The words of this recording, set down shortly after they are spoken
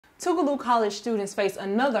Tougaloo College students face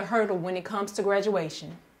another hurdle when it comes to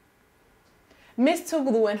graduation. Miss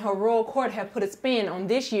Tougaloo and her royal court have put a spin on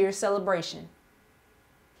this year's celebration.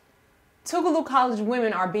 Tougaloo College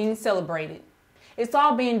women are being celebrated. It's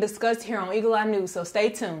all being discussed here on Eagle Eye News, so stay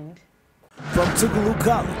tuned. From Tougaloo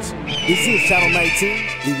College, this is Channel 19,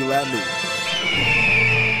 Eagle Eye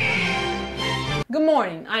News. Good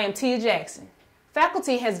morning, I am Tia Jackson.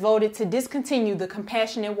 Faculty has voted to discontinue the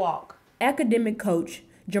Compassionate Walk. Academic coach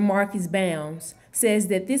Jamarcus Bounds says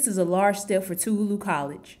that this is a large step for Tougaloo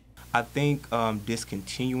College. I think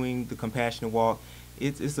discontinuing the Compassionate Walk,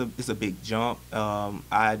 it's a big jump.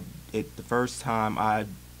 The first time I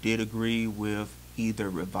did agree with either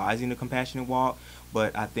revising the Compassionate Walk,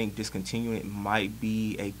 but I think discontinuing it might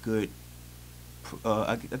be a good,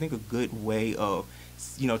 I think a good way of,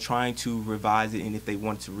 trying to revise it, and if they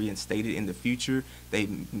want to reinstate it in the future, they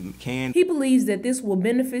can. He believes that this will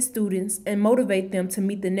benefit students and motivate them to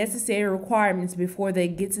meet the necessary requirements before they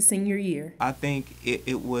get to senior year. I think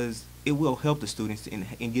it will help the students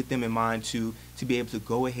and get them in mind to be able to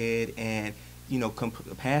go ahead and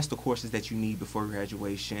pass the courses that you need before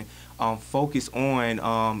graduation. Focus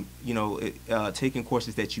on taking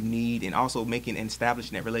courses that you need, and also making and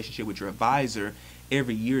establishing that relationship with your advisor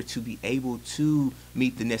every year to be able to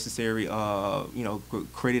meet the necessary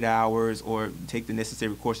credit hours or take the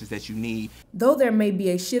necessary courses that you need. Though there may be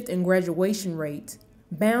a shift in graduation rate,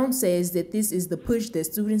 Bound says that this is the push that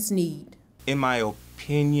students need. In my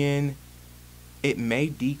opinion, it may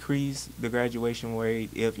decrease the graduation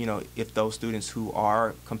rate if those students who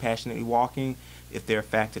are compassionately walking, if they're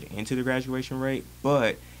factored into the graduation rate,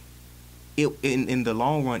 but in the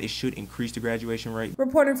long run, it should increase the graduation rate.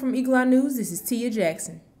 Reporting from Eagle Eye News, this is Tia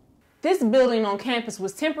Jackson. This building on campus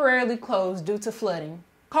was temporarily closed due to flooding.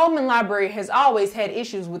 Coleman Library has always had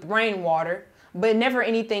issues with rainwater, but never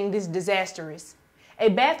anything this disastrous. A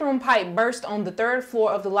bathroom pipe burst on the third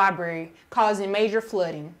floor of the library, causing major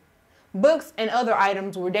flooding. Books and other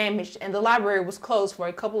items were damaged, and the library was closed for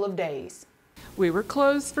a couple of days. We were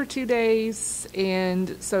closed for 2 days,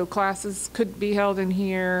 and so classes couldn't be held in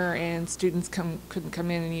here, and students couldn't come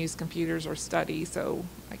in and use computers or study, so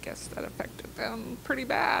I guess that affected them pretty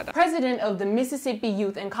bad. President of the Mississippi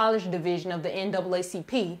Youth and College Division of the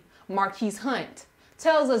NAACP, Marquise Hunt,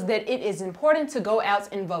 tells us that it is important to go out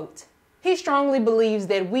and vote. He strongly believes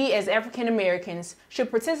that we as African Americans should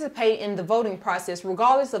participate in the voting process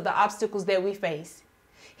regardless of the obstacles that we face.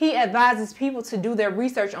 He advises people to do their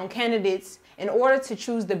research on candidates in order to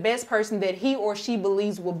choose the best person that he or she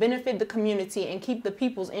believes will benefit the community and keep the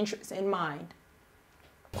people's interests in mind.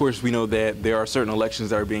 Of course, we know that there are certain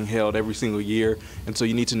elections that are being held every single year, and so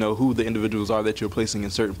you need to know who the individuals are that you're placing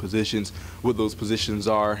in certain positions, what those positions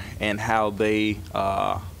are, and how they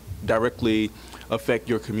directly affect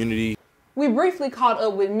your community. We briefly caught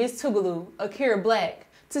up with Miss Tougaloo, Akira Black,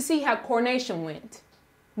 to see how coronation went.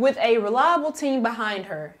 With a reliable team behind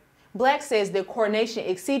her, Black says that coronation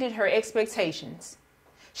exceeded her expectations.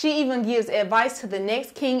 She even gives advice to the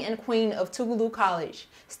next king and queen of Tougaloo College,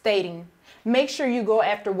 stating, "Make sure you go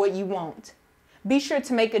after what you want. Be sure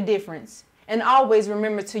to make a difference, and always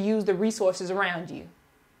remember to use the resources around you."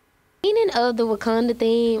 Meaning of the Wakanda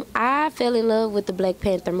theme, I fell in love with the Black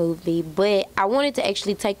Panther movie, but I wanted to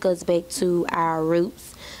actually take us back to our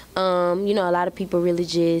roots. A lot of people really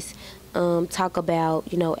just talk about,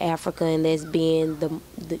 Africa and that's being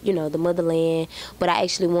the motherland, but I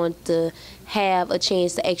actually want to have a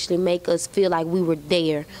chance to actually make us feel like we were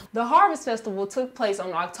there. The Harvest Festival took place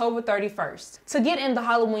on October 31st. To get in the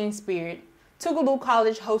Halloween spirit, Tougaloo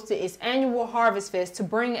College hosted its annual Harvest Fest to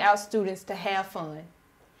bring out students to have fun.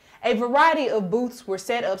 A variety of booths were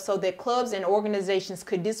set up so that clubs and organizations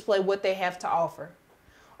could display what they have to offer.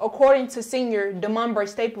 According to senior Demombre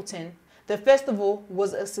Stapleton, the festival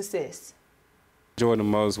was a success. What I enjoyed the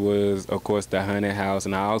most was, of course, the haunted house,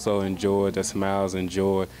 and I also enjoyed the smiles and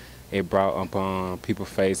joy it brought upon people's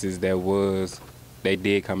faces they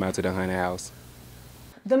did come out to the haunted house.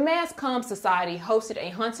 The Mass Comm Society hosted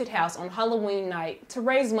a haunted house on Halloween night to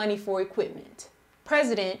raise money for equipment.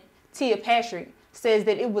 President Tia Patrick says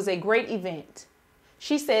that it was a great event.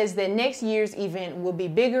 She says that next year's event will be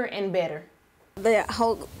bigger and better. The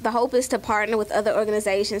hope is to partner with other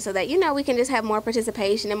organizations so that, we can just have more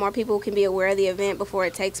participation and more people can be aware of the event before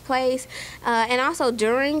it takes place. And also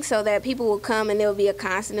during, so that people will come and there will be a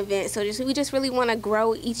constant event. So we just really want to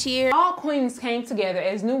grow each year. All queens came together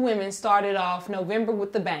as new women started off November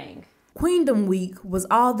with a bang. Queendom Week was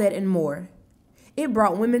all that and more. It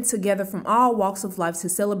brought women together from all walks of life to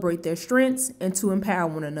celebrate their strengths and to empower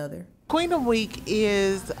one another. Queendom Week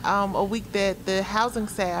is a week that the housing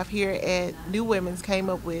staff here at New Women's came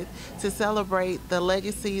up with to celebrate the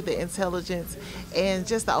legacy, the intelligence, and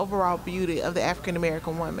just the overall beauty of the African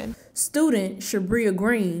American woman. Student Shabria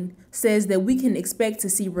Green says that we can expect to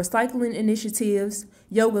see recycling initiatives,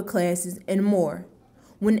 yoga classes, and more.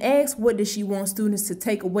 When asked what does she want students to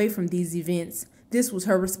take away from these events, this was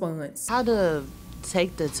her response. How to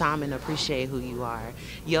take the time and appreciate who you are.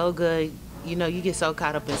 Yoga, you know, you get so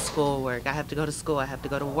caught up in schoolwork. I have to go to school, I have to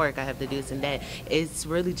go to work, I have to do this and that. It's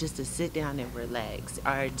really just to sit down and relax,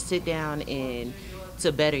 or sit down and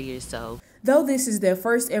to better yourself. Though this is their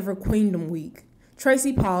first ever Queendom Week,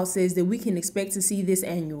 Tracy Paul says that we can expect to see this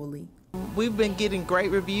annually. We've been getting great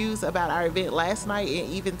reviews about our event last night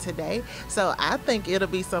and even today, so I think it'll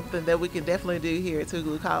be something that we can definitely do here at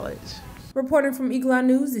Tougaloo College. Reporting from Eagle Eye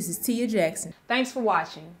News, this is Tia Jackson. Thanks for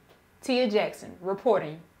watching. Tia Jackson,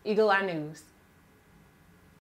 reporting, Eagle Eye News.